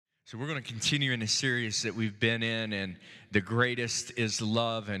So we're going to continue in a series that we've been in, and the greatest is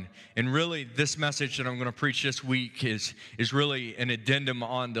love. And really, this message that I'm going to preach this week is really an addendum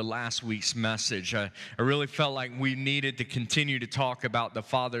on the last week's message. I really felt like we needed to continue to talk about the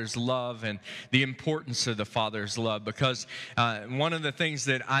Father's love and the importance of the Father's love, because one of the things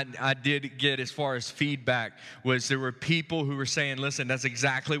that I did get as far as feedback was there were people who were saying, listen, that's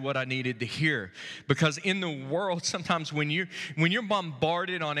exactly what I needed to hear. Because in the world, sometimes when you're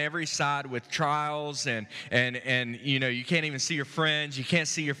bombarded on every side with trials and you know, you can't even see your friends, you can't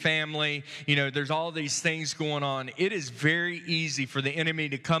see your family, you know, there's all these things going on. It is very easy for the enemy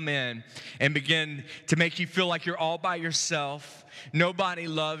to come in and begin to make you feel like you're all by yourself. Nobody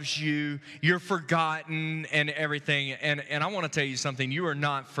loves you. You're forgotten and everything. And I want to tell you something. You are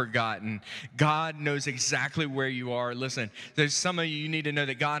not forgotten. God knows exactly where you are. Listen, there's some of you need to know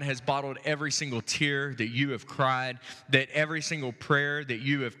that God has bottled every single tear that you have cried, that every single prayer that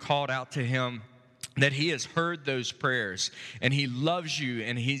you have called out to Him, that He has heard those prayers, and He loves you,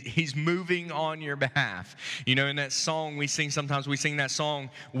 and He's moving on your behalf. You know, in that song we sing, sometimes we sing that song,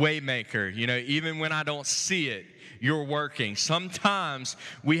 Waymaker. You know, even when I don't see it, you're working. Sometimes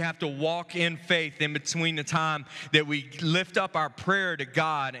we have to walk in faith in between the time that we lift up our prayer to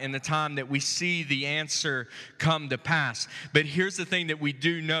God and the time that we see the answer come to pass. But here's the thing that we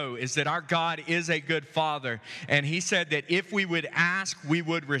do know is that our God is a good Father, and He said that if we would ask, we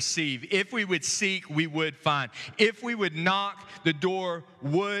would receive. If we would seek, we would find. If we would knock, the door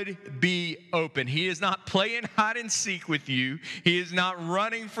would be open. He is not playing hide and seek with you. He is not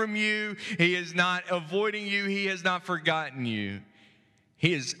running from you. He is not avoiding you. He has not forgotten you.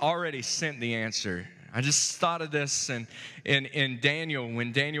 He has already sent the answer. I just thought of this in Daniel.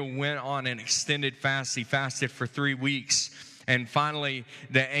 When Daniel went on an extended fast, he fasted for 3 weeks. And finally,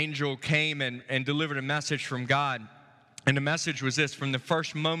 the angel came and delivered a message from God. And the message was this: from the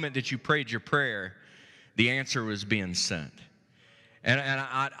first moment that you prayed your prayer, the answer was being sent. And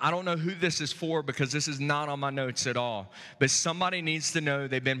I don't know who this is for, because this is not on my notes at all. But somebody needs to know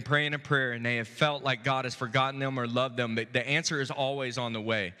they've been praying a prayer and they have felt like God has forgotten them or loved them. But the answer is always on the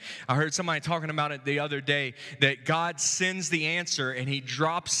way. I heard somebody talking about it the other day, that God sends the answer and He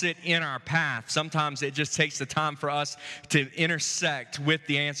drops it in our path. Sometimes it just takes the time for us to intersect with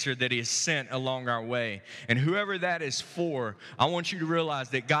the answer that He has sent along our way. And whoever that is for, I want you to realize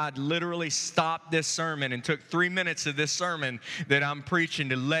that God literally stopped this sermon and took 3 minutes of this sermon that I'm preaching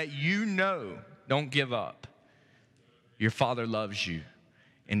to let you know, don't give up. Your Father loves you,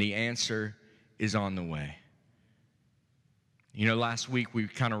 and the answer is on the way. You know, last week we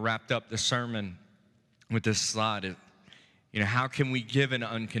kind of wrapped up the sermon with this slide of, you know, how can we give an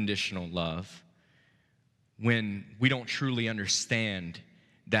unconditional love when we don't truly understand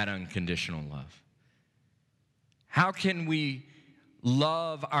that unconditional love? How can we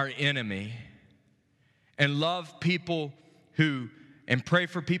love our enemy and love people and pray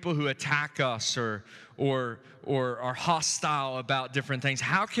for people who attack us or are hostile about different things?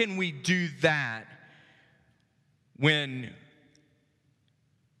 How can we do that when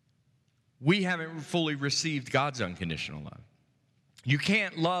we haven't fully received God's unconditional love? You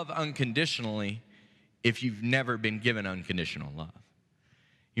can't love unconditionally if you've never been given unconditional love.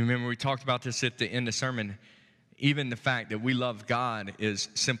 You remember we talked about this at the end of the sermon. Even the fact that we love God is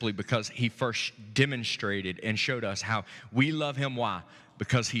simply because He first demonstrated and showed us how we love Him. Why?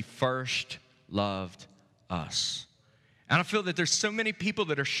 Because He first loved us. And I feel that there's so many people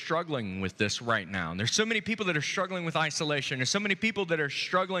that are struggling with this right now. And there's so many people that are struggling with isolation. There's so many people that are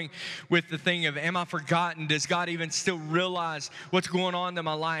struggling with the thing of, am I forgotten? Does God even still realize what's going on in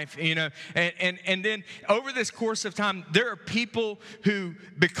my life? You know, and then over this course of time, there are people who,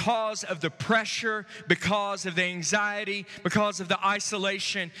 because of the pressure, because of the anxiety, because of the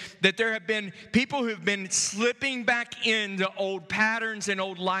isolation, that there have been people who've been slipping back into old patterns and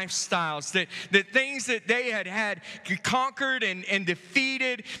old lifestyles, that things that they had conquered and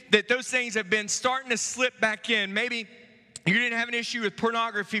defeated, that those things have been starting to slip back in. Maybe you didn't have an issue with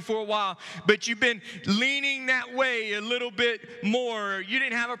pornography for a while, but you've been leaning that way a little bit more. You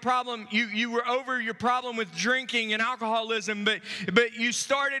didn't have a problem. You were over your problem with drinking and alcoholism, but you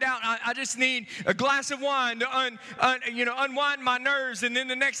started out, I just need a glass of wine to unwind my nerves. And then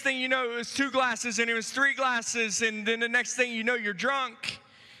the next thing you know, it was 2 glasses, and it was 3 glasses, and then the next thing you know, you're drunk.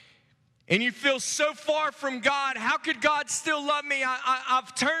 And you feel so far from God. How could God still love me?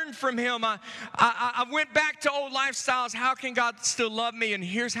 I've turned from Him. I went back to old lifestyles. How can God still love me? And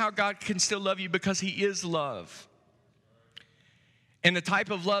here's how God can still love you: because He is love. And the type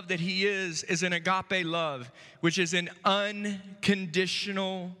of love that He is an agape love, which is an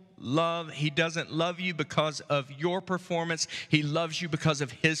unconditional love. He doesn't love you because of your performance. He loves you because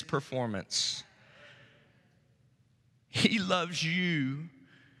of his performance. He loves you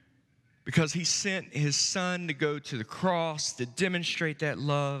because he sent his son to go to the cross to demonstrate that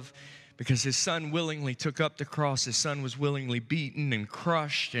love. Because his son willingly took up the cross. His son was willingly beaten and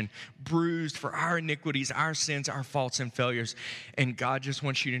crushed and bruised for our iniquities, our sins, our faults and failures. And God just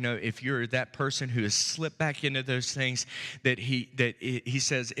wants you to know, if you're that person who has slipped back into those things, that he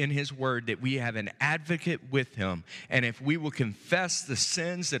says in his word that we have an advocate with him. And if we will confess the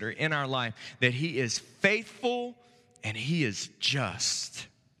sins that are in our life, that he is faithful and he is just.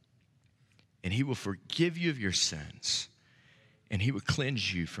 And he will forgive you of your sins. And he would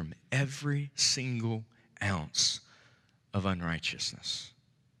cleanse you from every single ounce of unrighteousness.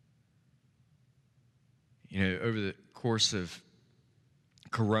 You know, over the course of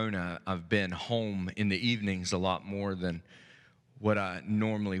Corona, I've been home in the evenings a lot more than what I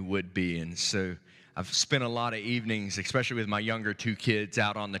normally would be. And so I've spent a lot of evenings, especially with my younger two kids,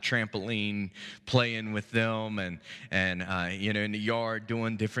 out on the trampoline, playing with them and you know, in the yard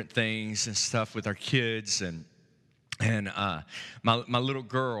doing different things and stuff with our kids. And my little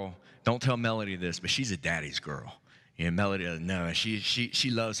girl, don't tell Melody this, but she's a daddy's girl. You know, Melody doesn't know.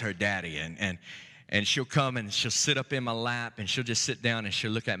 She loves her daddy. And she'll come and she'll sit up in my lap and she'll just sit down and she'll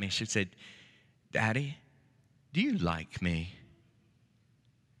look at me and she'll say, Daddy, do you like me?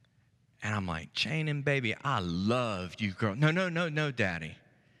 And I'm like, Janan, baby, I love you, girl. No, Daddy.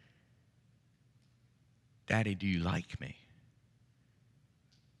 Daddy, do you like me?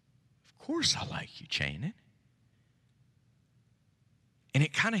 Of course I like you, Janan. And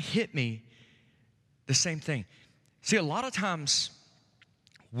it kind of hit me the same thing. See, a lot of times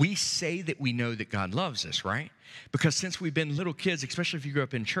we say that we know that God loves us, right? Because since we've been little kids, especially if you grew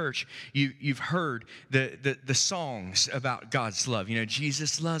up in church, you've heard the songs about God's love. You know,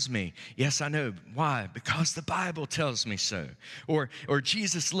 Jesus loves me. Yes, I know. Why? Because the Bible tells me so. Or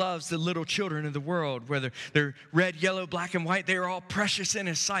Jesus loves the little children of the world, whether they're red, yellow, black, and white, they are all precious in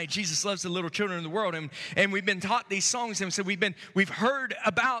his sight. Jesus loves the little children of the world. And we've been taught these songs, and so we've heard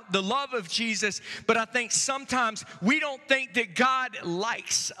about the love of Jesus, but I think sometimes we don't think that God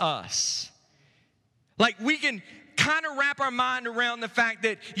likes us. Like, we can kind of wrap our mind around the fact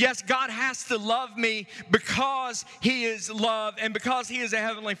that, yes, God has to love me because he is love and because he is a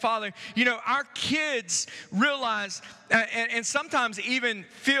heavenly Father. You know, our kids realize and sometimes even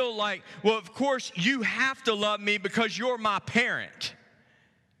feel like, well, of course, you have to love me because you're my parent.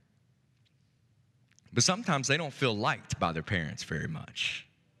 But sometimes they don't feel liked by their parents very much.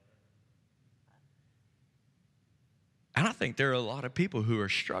 And I think there are a lot of people who are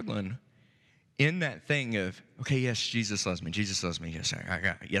struggling in that thing of, okay, yes, Jesus loves me. Jesus loves me. Yes, I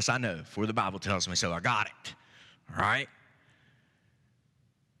got it. Yes, I know. For the Bible tells me so. I got it. All right?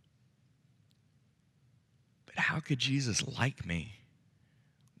 But how could Jesus like me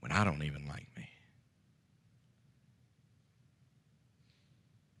when I don't even like me?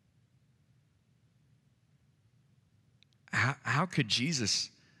 How could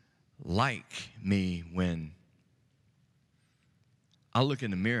Jesus like me when I look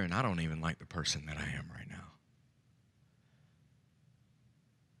in the mirror and I don't even like the person that I am right now?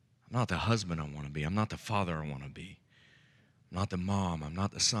 I'm not the husband I want to be. I'm not the father I want to be. I'm not the mom. I'm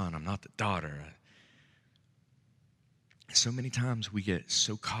not the son. I'm not the daughter. So many times we get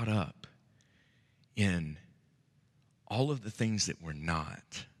so caught up in all of the things that we're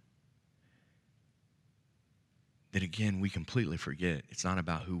not that, again, we completely forget it's not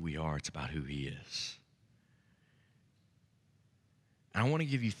about who we are, it's about who he is. And I want to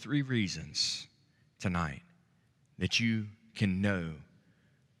give you 3 reasons tonight that you can know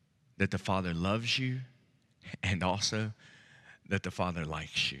that the Father loves you and also that the Father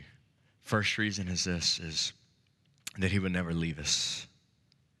likes you. First reason is this, is that he would never leave us.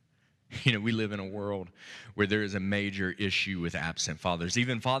 You know, we live in a world where there is a major issue with absent fathers.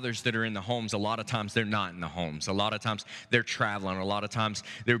 Even fathers that are in the homes, a lot of times they're not in the homes. A lot of times they're traveling. A lot of times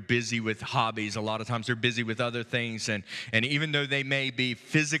they're busy with hobbies. A lot of times they're busy with other things. And even though they may be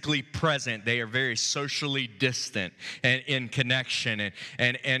physically present, they are very socially distant and in connection.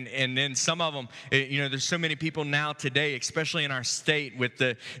 And then some of them, you know, there's so many people now today, especially in our state with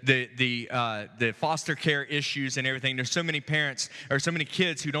the foster care issues and everything. There's so many parents or so many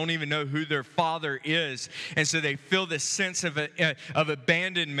kids who don't even know who their father is, and so they feel this sense of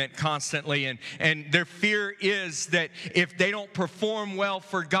abandonment constantly, and their fear is that if they don't perform well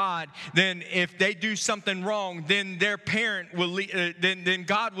for God, then if they do something wrong, then their parent will then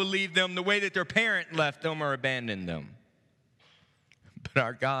God will leave them the way that their parent left them or abandoned them. But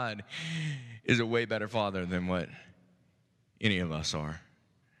our God is a way better Father than what any of us are.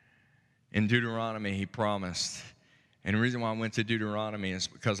 In Deuteronomy, he promised. And the reason why I went to Deuteronomy is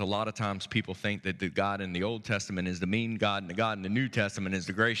because a lot of times people think that the God in the Old Testament is the mean God, and the God in the New Testament is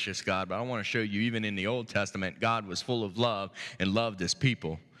the gracious God. But I want to show you, even in the Old Testament, God was full of love and loved his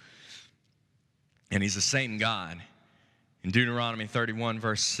people. And he's the same God. In Deuteronomy 31,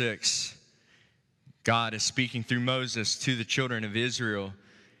 verse 6, God is speaking through Moses to the children of Israel.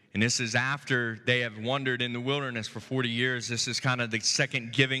 And this is after they have wandered in the wilderness for 40 years. This is kind of the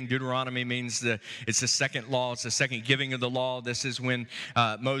second giving. Deuteronomy means it's the second law. It's the second giving of the law. This is when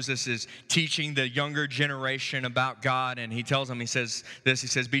Moses is teaching the younger generation about God. And he tells them, he says,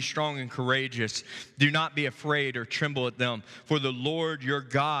 be strong and courageous. Do not be afraid or tremble at them. For the Lord your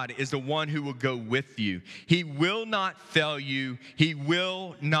God is the one who will go with you. He will not fail you. He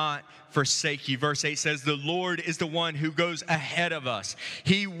will not forsake you. Verse 8 says, the Lord is the one who goes ahead of us.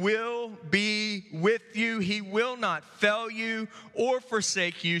 He will be with you. He will not fail you or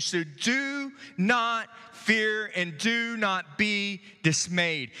forsake you. So do not fear and do not be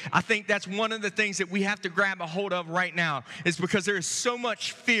dismayed. I think that's one of the things that we have to grab a hold of right now, is because there is so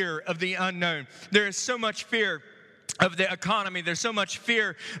much fear of the unknown. There is so much fear of the economy. There's so much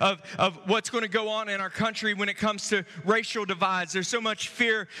fear of what's going to go on in our country when it comes to racial divides. There's so much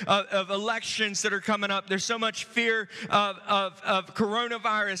fear of elections that are coming up. There's so much fear of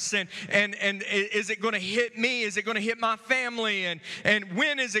coronavirus and is it going to hit me? Is it going to hit my family? And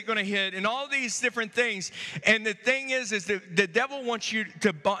when is it going to hit? And all these different things. And the thing is that the devil wants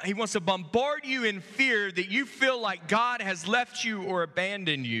he wants to bombard you in fear that you feel like God has left you or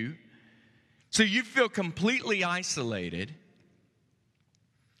abandoned you. So you feel completely isolated.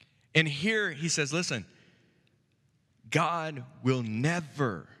 And here he says, listen, God will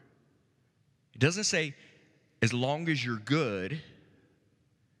never, it doesn't say as long as you're good,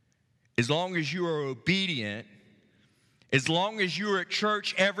 as long as you are obedient, as long as you are at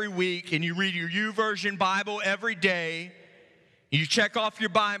church every week and you read your YouVersion Bible every day, you check off your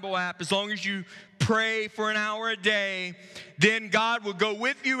Bible app, as long as you pray for an hour a day, then God will go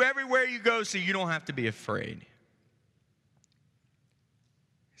with you everywhere you go so you don't have to be afraid.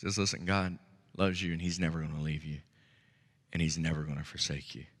 He says, listen, God loves you and he's never going to leave you and he's never going to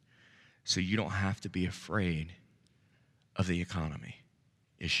forsake you. So you don't have to be afraid of the economy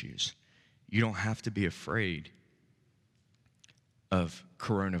issues. You don't have to be afraid of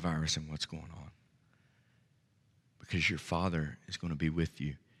coronavirus and what's going on. Because your Father is going to be with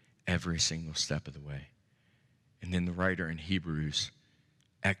you every single step of the way. And then the writer in Hebrews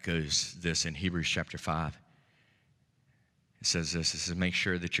echoes this in Hebrews chapter 5. It says this, it says, make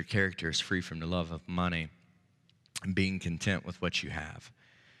sure that your character is free from the love of money and being content with what you have.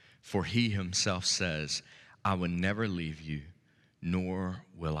 For he himself says, I will never leave you, nor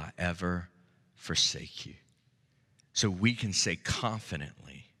will I ever forsake you. So we can say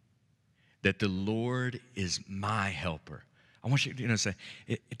confidently that the Lord is my helper. I want you to say,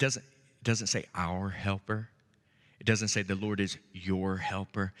 it doesn't say our helper. It doesn't say the Lord is your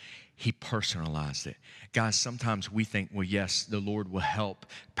helper. He personalized it. Guys, sometimes we think, well, yes, the Lord will help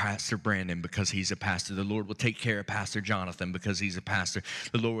Pastor Brandon because he's a pastor. The Lord will take care of Pastor Jonathan because he's a pastor.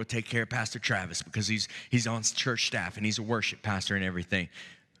 The Lord will take care of Pastor Travis because he's on church staff and he's a worship pastor and everything.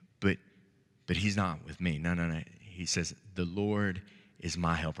 But he's not with me. No. He says, the Lord is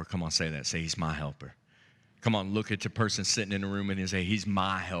my helper. Come on, say that. Say, he's my helper. Come on, look at the person sitting in the room and say, he's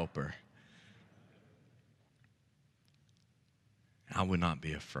my helper. I would not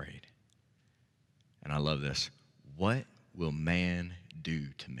be afraid. And I love this. What will man do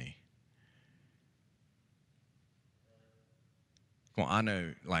to me? Well, I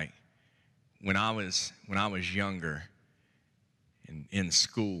know, like, when I was younger and in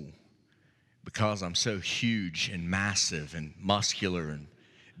school, because I'm so huge and massive and muscular and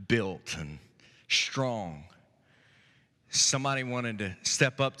built and strong, somebody wanted to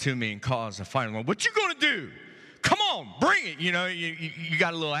step up to me and cause a fight. I'm like, what you gonna do? Come on, bring it. You know, you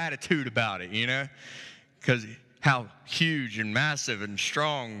got a little attitude about it, you know, because how huge and massive and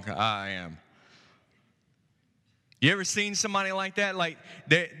strong I am. You ever seen somebody like that? Like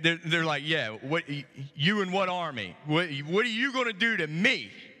they're like, yeah, what you in what army? What are you gonna do to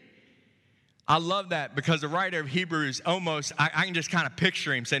me? I love that because the writer of Hebrews almost, I can just kind of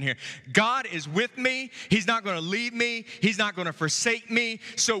picture him sitting here. God is with me. He's not going to leave me. He's not going to forsake me.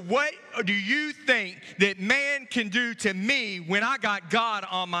 So what do you think that man can do to me when I got God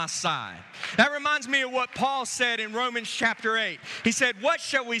on my side? That reminds me of what Paul said in Romans chapter 8. He said, what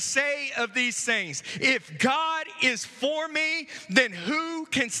shall we say of these things? If God is for me, then who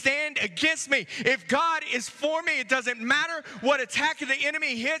can stand against me? If God is for me, it doesn't matter what attack of the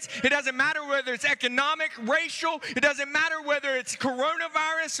enemy hits. It doesn't matter whether it's economic, racial. It doesn't matter whether it's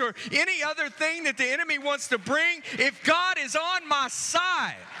coronavirus or any other thing that the enemy wants to bring. If God is on my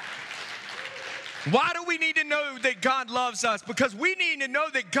side. Why do we need to know that God loves us? Because we need to know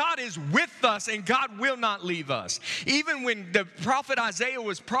that God is with us and God will not leave us. Even when the prophet Isaiah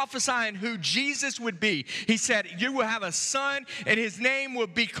was prophesying who Jesus would be, he said, you will have a son and his name will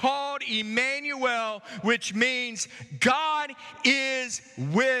be called Emmanuel, which means God is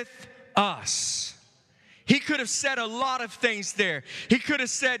with us. He could have said a lot of things there. He could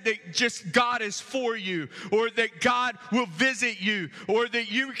have said that just God is for you, or that God will visit you, or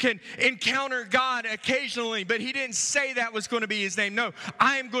that you can encounter God occasionally. But he didn't say that was going to be his name. No,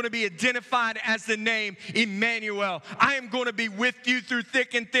 I am going to be identified as the name Emmanuel. I am going to be with you through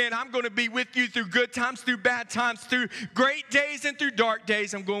thick and thin. I'm going to be with you through good times, through bad times, through great days and through dark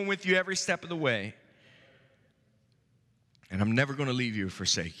days. I'm going with you every step of the way. And I'm never going to leave you or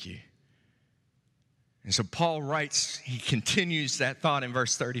forsake you. And so Paul writes, he continues that thought in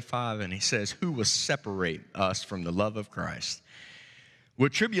verse 35, and he says, who will separate us from the love of Christ? Will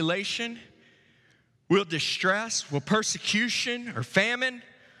tribulation, will distress, will persecution or famine,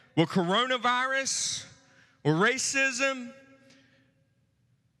 will coronavirus, or racism,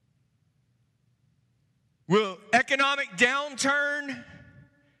 will economic downturn,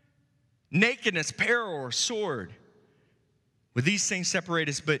 nakedness, peril, or sword? Will these things separate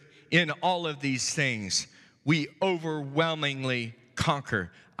us? But in all of these things, we overwhelmingly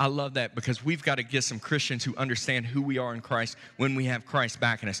conquer. I love that because we've got to get some Christians who understand who we are in Christ when we have Christ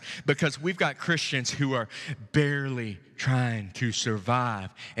backing us. Because we've got Christians who are barely trying to survive.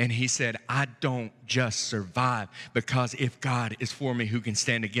 And he said, I don't just survive because if God is for me, who can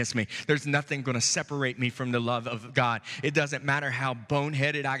stand against me? There's nothing going to separate me from the love of God. It doesn't matter how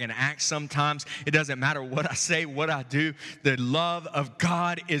boneheaded I can act sometimes. It doesn't matter what I say, what I do. The love of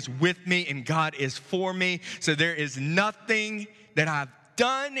God is with me and God is for me. So there is nothing that I've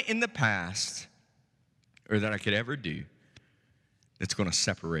done in the past or that I could ever do that's going to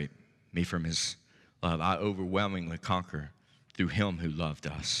separate me from his love. I overwhelmingly conquer through him who loved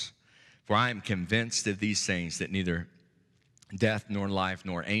us. For I am convinced of these things, that neither death nor life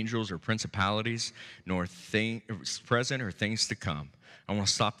nor angels or principalities nor things present or things to come. I want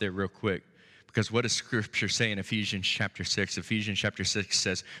to stop there real quick. Because what does Scripture say in Ephesians chapter 6? Ephesians chapter 6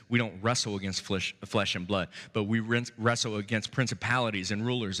 says, we don't wrestle against flesh and blood, but we wrestle against principalities and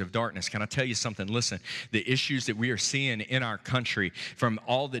rulers of darkness. Can I tell you something? Listen, the issues that we are seeing in our country, from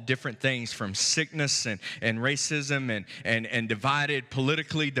all the different things, from sickness and racism and divided,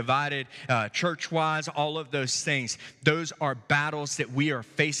 politically divided, church-wise, all of those things, those are battles that we are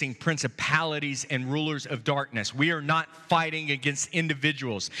facing, principalities and rulers of darkness. We are not fighting against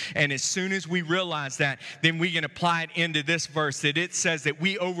individuals. And as soon as we realize that, then we can apply it into this verse, that it says that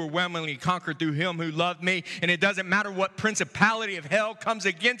we overwhelmingly conquer through him who loved me, and it doesn't matter what principality of hell comes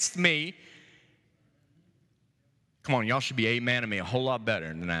against me. Come on, y'all should be amen to me a whole lot better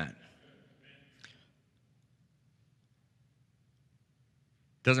than that.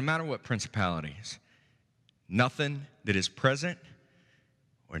 Doesn't matter what principalities, nothing that is present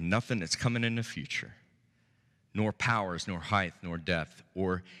or nothing that's coming in the future, nor powers, nor height, nor depth,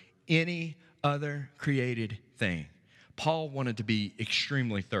 or any other created thing. Paul wanted to be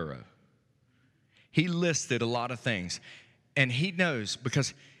extremely thorough. He listed a lot of things, and he knows,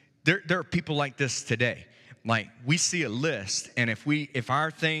 because there are people like this today. Like, we see a list, and if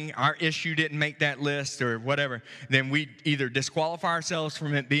our issue didn't make that list or whatever, then we either disqualify ourselves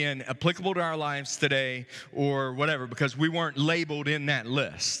from it being applicable to our lives today or whatever, because we weren't labeled in that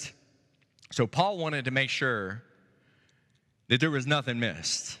list. So Paul wanted to make sure that there was nothing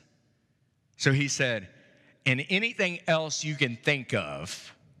missed. So he said, and anything else you can think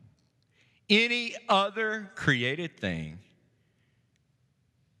of, any other created thing,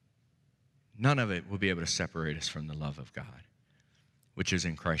 none of it will be able to separate us from the love of God, which is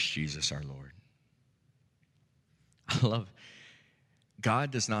in Christ Jesus our Lord. I love,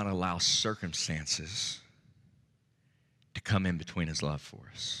 God does not allow circumstances to come in between his love for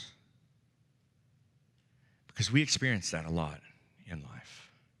us. Because we experience that a lot in life.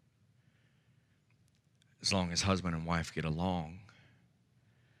 As long as husband and wife get along,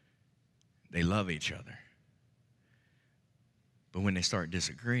 they love each other. But when they start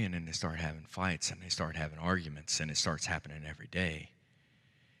disagreeing and they start having fights and they start having arguments and it starts happening every day,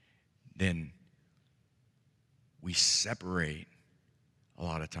 then we separate a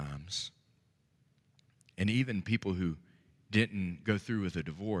lot of times. And even people who didn't go through with a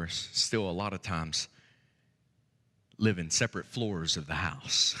divorce still a lot of times live in separate floors of the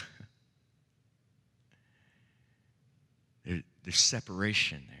house. There's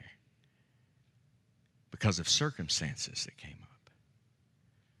separation there because of circumstances that came up.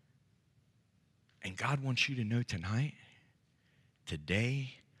 And God wants you to know tonight,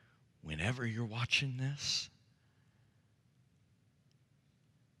 today, whenever you're watching this,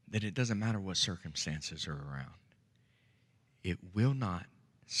 that it doesn't matter what circumstances are around. It will not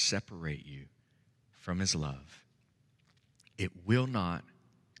separate you from his love. It will not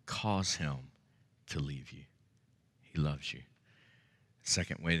cause him to leave you. He loves you. The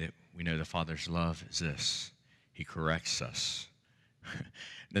second way that we know the Father's love is this. He corrects us.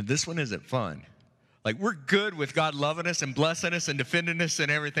 Now, this one isn't fun. Like, we're good with God loving us and blessing us and defending us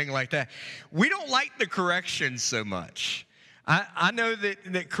and everything like that. We don't like the correction so much. I know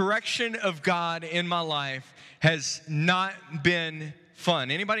that correction of God in my life has not been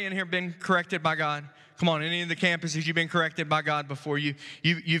fun. Anybody in here been corrected by God? Come on, any of the campuses, you've been corrected by God before. You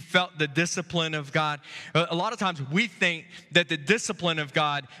felt the discipline of God. A lot of times we think that the discipline of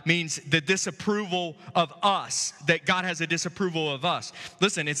God means the disapproval of us, that God has a disapproval of us.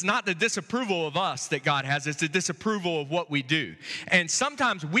 Listen, it's not the disapproval of us that God has, it's the disapproval of what we do. And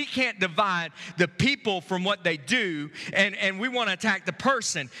sometimes we can't divide the people from what they do, and we want to attack the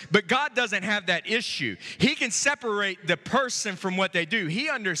person. But God doesn't have that issue. He can separate the person from what they do. He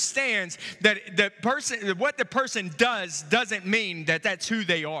understands that the person, what the person does doesn't mean that that's who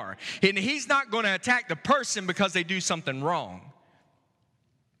they are. And he's not going to attack the person because they do something wrong.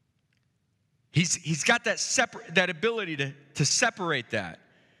 He's got that ability to separate that.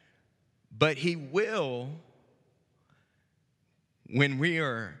 But he will, when we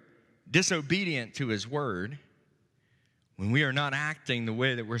are disobedient to his word, when we are not acting the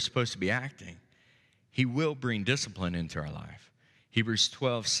way that we're supposed to be acting, he will bring discipline into our life. Hebrews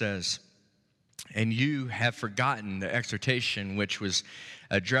 12 says, "And you have forgotten the exhortation which was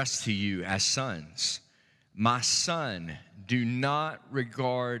addressed to you as sons. My son, do not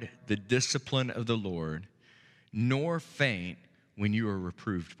regard the discipline of the Lord, nor faint when you are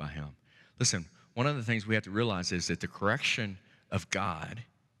reproved by him." Listen, one of the things we have to realize is that the correction of God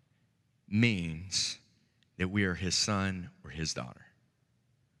means that we are his son or his daughter.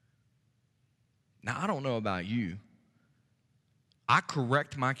 Now, I don't know about you. I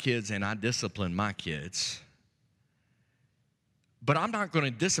correct my kids and I discipline my kids. But I'm not going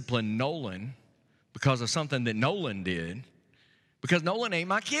to discipline Nolan because of something that Nolan did, because Nolan ain't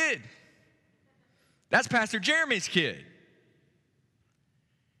my kid. That's Pastor Jeremy's kid.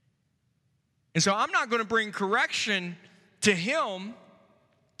 And so I'm not going to bring correction to him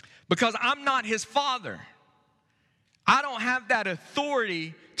because I'm not his father. I don't have that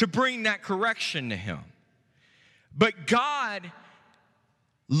authority to bring that correction to him. But God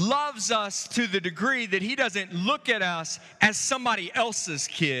loves us to the degree that he doesn't look at us as somebody else's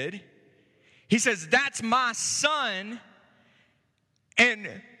kid. He says, that's my son, and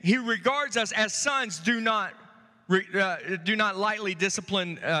he regards us as sons. Do not lightly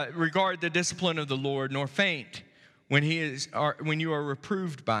regard the discipline of the Lord, nor faint when you are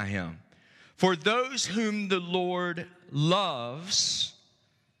reproved by him. For those whom the Lord loves,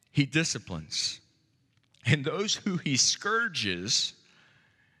 he disciplines, and those who he scourges,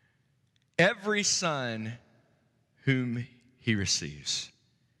 every son whom he receives.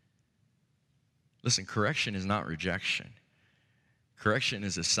 Listen, correction is not rejection. Correction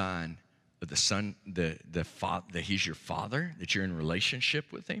is a sign of the son, that he's your father, that you're in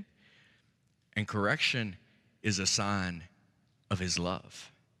relationship with him. And correction is a sign of his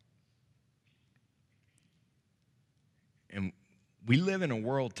love. And we live in a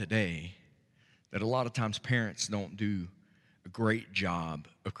world today that a lot of times parents don't do a great job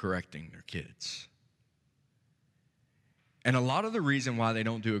of correcting their kids. And a lot of the reason why they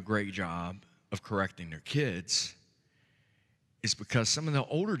don't do a great job of correcting their kids is because some of the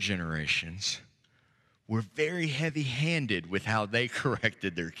older generations were very heavy-handed with how they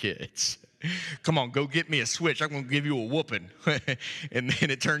corrected their kids. Come on, go get me a switch. I'm going to give you a whooping. And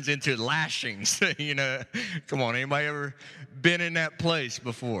then it turns into lashings. You know, come on, anybody ever been in that place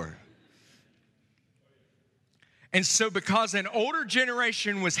before? And so because an older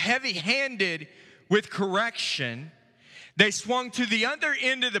generation was heavy-handed with correction, they swung to the other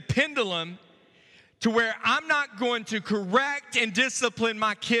end of the pendulum to where I'm not going to correct and discipline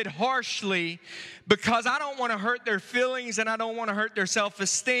my kid harshly because I don't want to hurt their feelings and I don't want to hurt their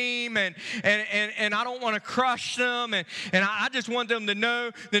self-esteem and I don't want to crush them and I just want them to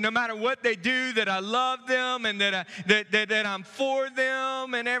know that no matter what they do that I love them and that I'm for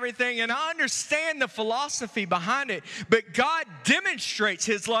them and everything. And I understand the philosophy behind it, but God demonstrates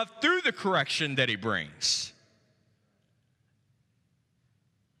His love through the correction that He brings.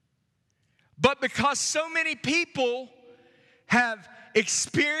 But because so many people have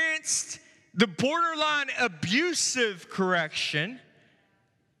experienced the borderline abusive correction,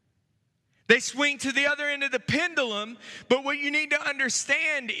 they swing to the other end of the pendulum. But what you need to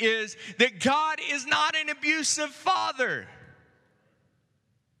understand is that God is not an abusive father.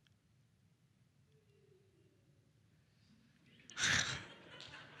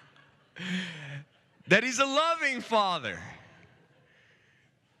 That He's a loving father.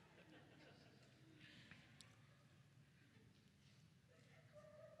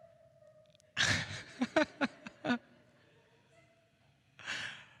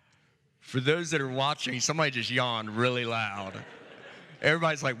 For those that are watching, somebody just yawned really loud.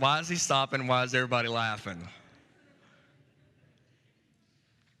 Everybody's like, why is he stopping? Why is everybody laughing?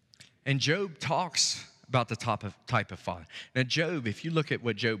 And Job talks about the type of father. Now, Job, if you look at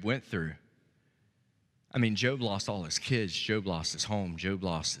what Job went through, I mean, Job lost all his kids. Job lost his home. Job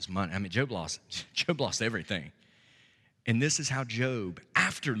lost his money. I mean, Job lost everything. And this is how Job,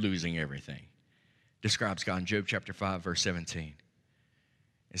 after losing everything, describes God in Job chapter 5, verse 17.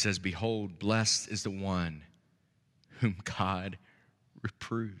 It says, behold, blessed is the one whom God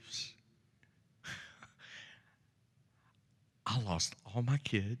reproves. I lost all my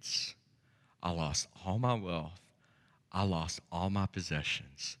kids. I lost all my wealth. I lost all my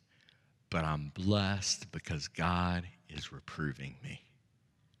possessions. But I'm blessed because God is reproving me.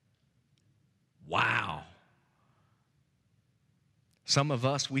 Wow. Some of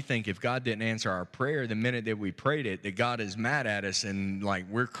us, we think if God didn't answer our prayer the minute that we prayed it, that God is mad at us and like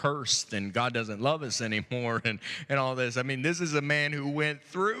we're cursed and God doesn't love us anymore and all this. I mean, this is a man who went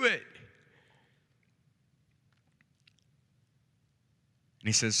through it. And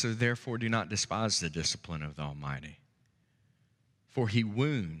he says, so therefore do not despise the discipline of the Almighty. For He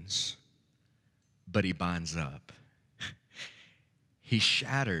wounds, but He binds up. He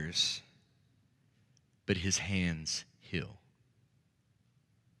shatters, but His hands heal.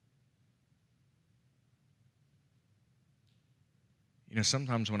 You know,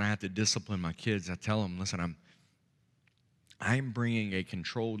 sometimes when I have to discipline my kids, I tell them, listen, I'm bringing a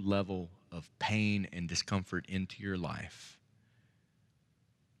controlled level of pain and discomfort into your life.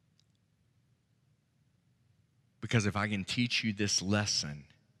 Because if I can teach you this lesson,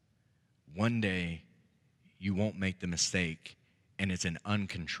 one day you won't make the mistake, and it's an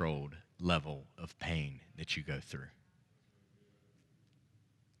uncontrolled level of pain that you go through.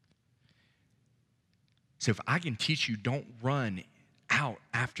 So if I can teach you, don't run out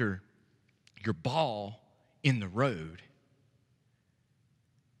after your ball in the road.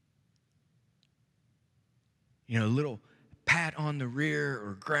 You know, a little pat on the rear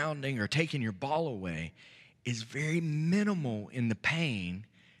or grounding or taking your ball away is very minimal in the pain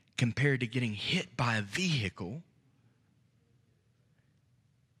compared to getting hit by a vehicle.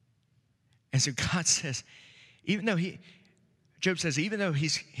 And so God says, even though Job says, even though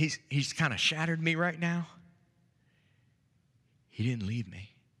he's kind of shattered me right now, He didn't leave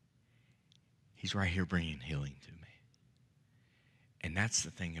me. He's right here bringing healing to me. And that's the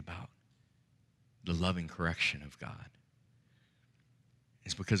thing about the loving correction of God.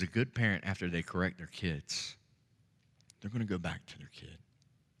 It's because a good parent, after they correct their kids, they're going to go back to their kid.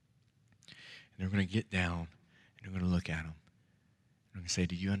 And they're going to get down and they're going to look at them. And they're going to say,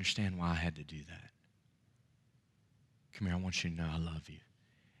 do you understand why I had to do that? Come here, I want you to know I love you.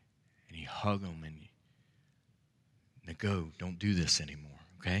 And you hug them and now go, don't do this anymore,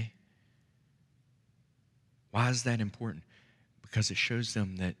 okay? Why is that important? Because it shows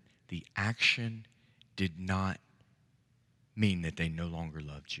them that the action did not mean that they no longer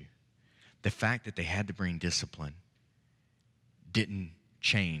loved you. The fact that they had to bring discipline didn't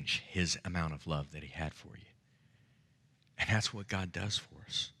change His amount of love that He had for you. And that's what God does for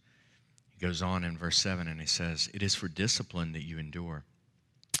us. He goes on in verse 7 and He says, it is for discipline that you endure,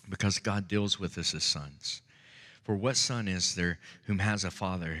 because God deals with us as sons. For what son is there whom has a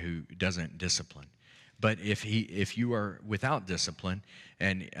father who doesn't discipline? But if you are without discipline,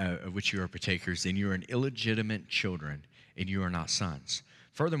 and of which you are partakers, then you are an illegitimate children, and you are not sons.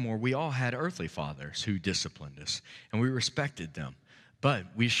 Furthermore, we all had earthly fathers who disciplined us, and we respected them. But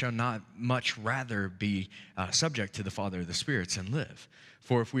we shall not much rather be subject to the Father of the spirits and live.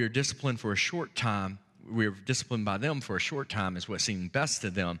 For if we are disciplined for a short time, we are disciplined by them for a short time is what seemed best to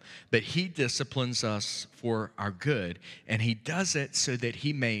them. But he disciplines us for our good, and he does it so that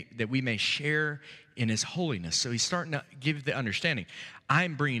we may share in his holiness. So he's starting to give the understanding.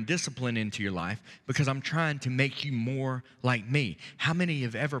 I'm bringing discipline into your life because I'm trying to make you more like me. How many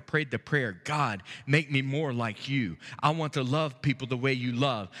have ever prayed the prayer, God, make me more like you? I want to love people the way you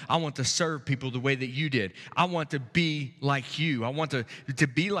love. I want to serve people the way that you did. I want to be like you. I want to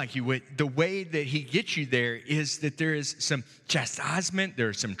be like you. The way that he gets you there is that there is some chastisement, there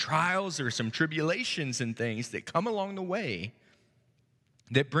are some trials, there are some tribulations and things that come along the way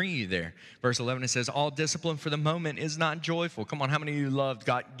that bring you there. Verse 11, it says, all discipline for the moment is not joyful. Come on, how many of you loved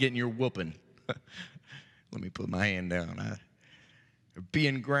getting your whooping? Let me put my hand down. Or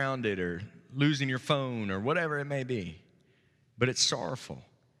being grounded or losing your phone or whatever it may be. But it's sorrowful.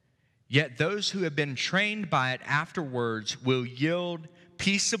 Yet those who have been trained by it afterwards will yield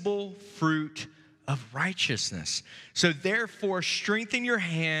peaceable fruit of righteousness. So therefore, strengthen your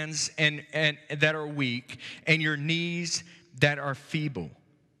hands and that are weak and your knees that are feeble.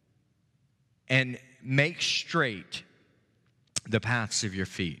 And make straight the paths of your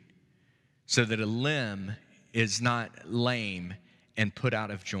feet, so that a limb is not lame and put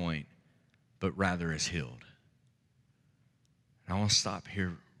out of joint, but rather is healed. And I want to stop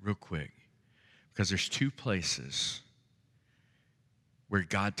here real quick, because there's two places where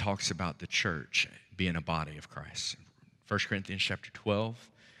God talks about the church being a body of Christ. 1 Corinthians chapter 12,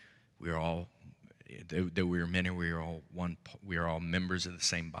 we are all, though we are many, we are all one. We are all members of the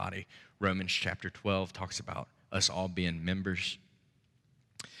same body. Romans chapter 12 talks about us all being members.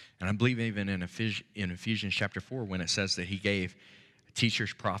 And I believe even in Ephesians chapter 4, when it says that he gave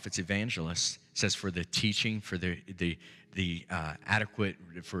teachers, prophets, evangelists, it says for the teaching, for the adequate,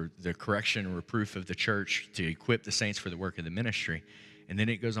 for the correction and reproof of the church, to equip the saints for the work of the ministry. And then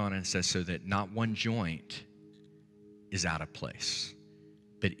it goes on and says, so that not one joint is out of place,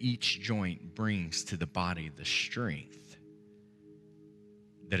 but each joint brings to the body the strength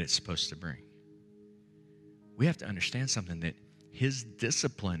that it's supposed to bring. We have to understand something, that his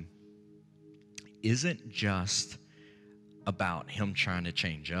discipline isn't just about him trying to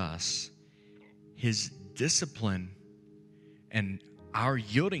change us. His discipline and our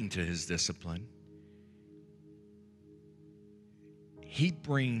yielding to his discipline, he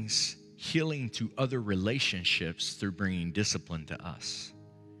brings healing to other relationships through bringing discipline to us.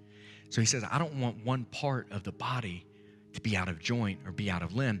 So he says, I don't want one part of the body to be out of joint or be out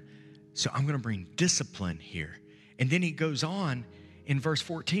of limb, so I'm going to bring discipline here. And then he goes on in verse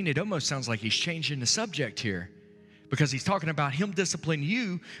 14. It almost sounds like he's changing the subject here, because he's talking about him discipline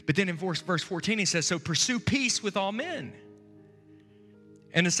you, but then in verse 14 he says, so pursue peace with all men,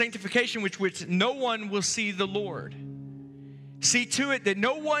 and the sanctification which no one will see the Lord. See to it that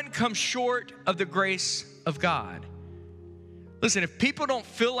no one comes short of the grace of God. Listen, if people don't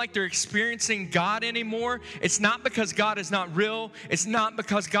feel like they're experiencing God anymore, it's not because God is not real. It's not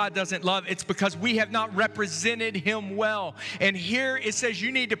because God doesn't love. It's because we have not represented him well. And here it says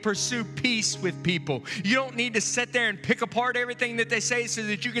you need to pursue peace with people. You don't need to sit there and pick apart everything that they say so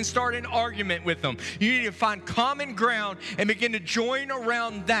that you can start an argument with them. You need to find common ground and begin to join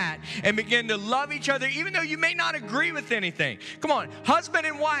around that and begin to love each other, even though you may not agree with anything. Come on, husband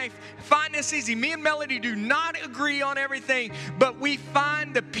and wife, find this easy. Me and Melody do not agree on everything, but we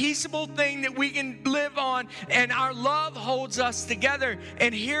find the peaceable thing that we can live on, and our love holds us together.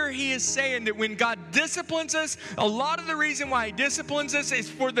 And here he is saying that when God disciplines us, a lot of the reason why he disciplines us is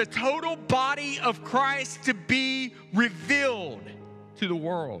for the total body of Christ to be revealed to the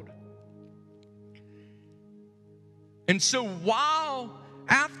world. And so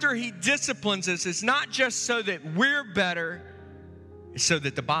after he disciplines us, it's not just so that we're better, it's so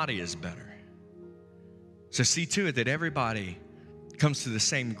that the body is better. So see to it that everybody comes to the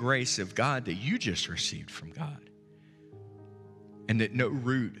same grace of God that you just received from God, and that no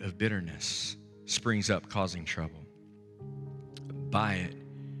root of bitterness springs up causing trouble. By it,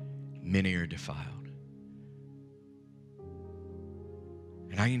 many are defiled.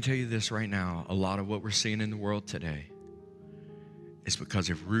 And I can tell you this right now, a lot of what we're seeing in the world today is because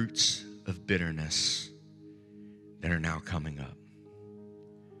of roots of bitterness that are now coming up.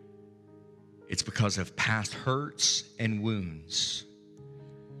 It's because of past hurts and wounds.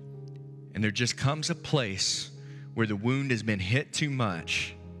 And there just comes a place where the wound has been hit too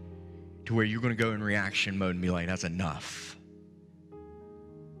much to where you're going to go in reaction mode and be like, that's enough.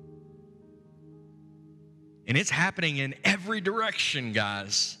 And it's happening in every direction,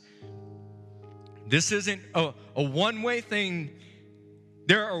 guys. This isn't a one-way thing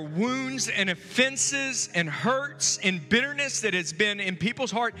There are wounds and offenses and hurts and bitterness that has been in people's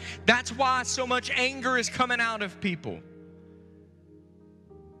heart. That's why so much anger is coming out of people.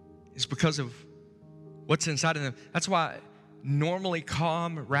 It's because of what's inside of them. That's why normally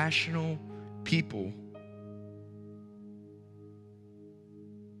calm, rational people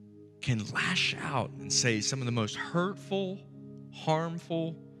can lash out and say some of the most hurtful,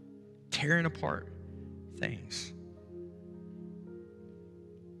 harmful, tearing apart things.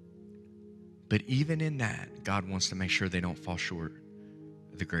 But even in that, God wants to make sure they don't fall short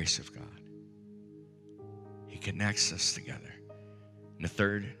of the grace of God. He connects us together. And the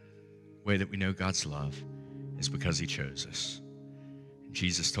third way that we know God's love is because he chose us. And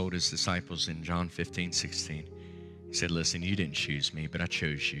Jesus told his disciples in John 15:16, he said, listen, you didn't choose me, but I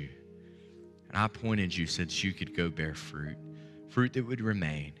chose you. And I appointed you so that you could go bear fruit that would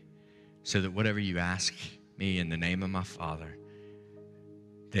remain, so that whatever you ask me in the name of my Father,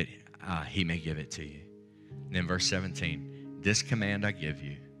 that he may give it to you. And then verse 17, this command I give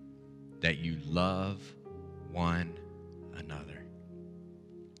you, that you love one another.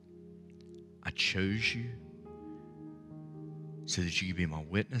 I chose you so that you could be my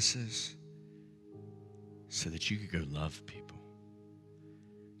witnesses, so that you could go love people.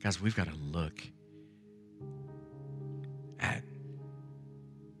 Guys, we've got to look at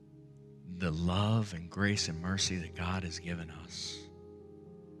the love and grace and mercy that God has given us.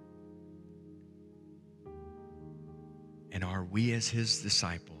 And are we as his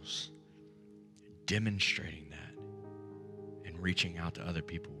disciples demonstrating that and reaching out to other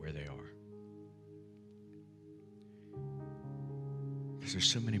people where they are? Because there's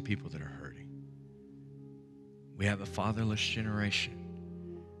so many people that are hurting. We have a fatherless generation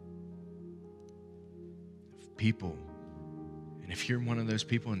of people. And if you're one of those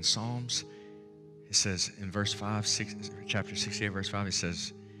people in Psalms, it says in verse 5, chapter 68, verse 5, it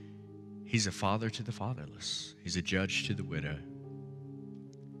says, he's a father to the fatherless. He's a judge to the widow.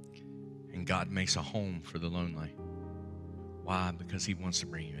 And God makes a home for the lonely. Why? Because he wants to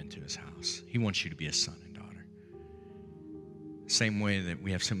bring you into his house. He wants you to be a son and daughter. Same way that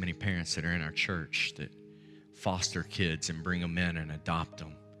we have so many parents that are in our church that foster kids and bring them in and adopt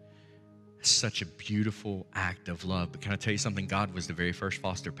them. It's such a beautiful act of love. But can I tell you something? God was the very first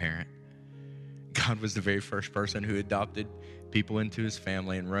foster parent. God was the very first person who adopted people into his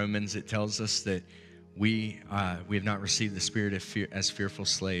family. In Romans, it tells us that we have not received the spirit of fear as fearful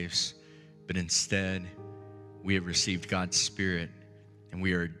slaves, but instead we have received God's spirit and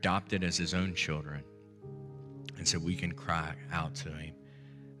we are adopted as his own children. And so we can cry out to him,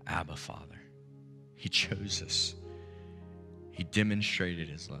 Abba, Father. He chose us. He demonstrated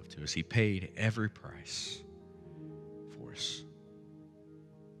his love to us. He paid every price for us.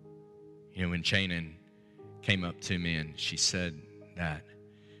 You know, when Chanan came up to me and she said that,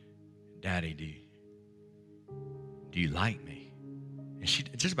 Daddy, do you like me? And she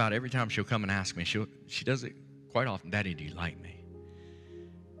just about every time she'll come and ask me, she does it quite often, Daddy, do you like me?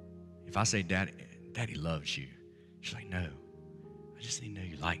 If I say, Daddy loves you, she's like, no, I just need to know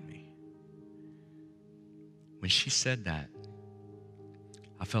you like me. When she said that,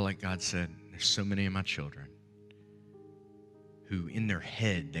 I felt like God said, there's so many of my children who in their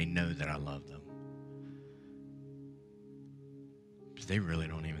head, they know that I love them. But they really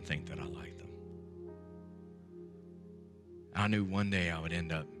don't even think that I like them. I knew one day I would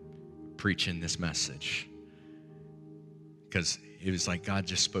end up preaching this message because it was like God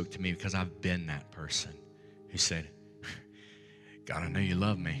just spoke to me because I've been that person who said, God, I know you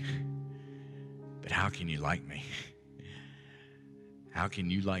love me, but how can you like me? How can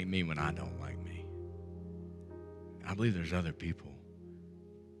you like me when I don't like me? I believe there's other people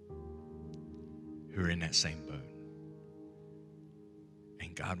who are in that same boat.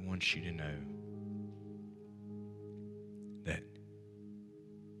 And God wants you to know that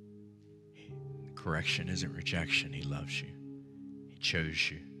correction isn't rejection. He loves you. He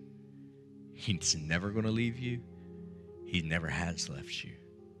chose you. He's never going to leave you. He never has left you.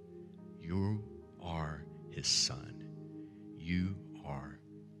 You are his son. You are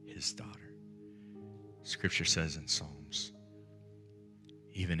his daughter. Scripture says in Psalms,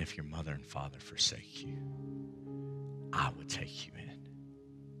 even if your mother and father forsake you, I will take you in.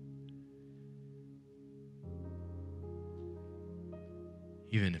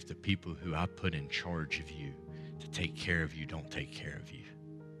 Even if the people who I put in charge of you to take care of you don't take care of you,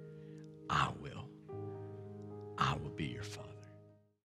 I will. I will be your father.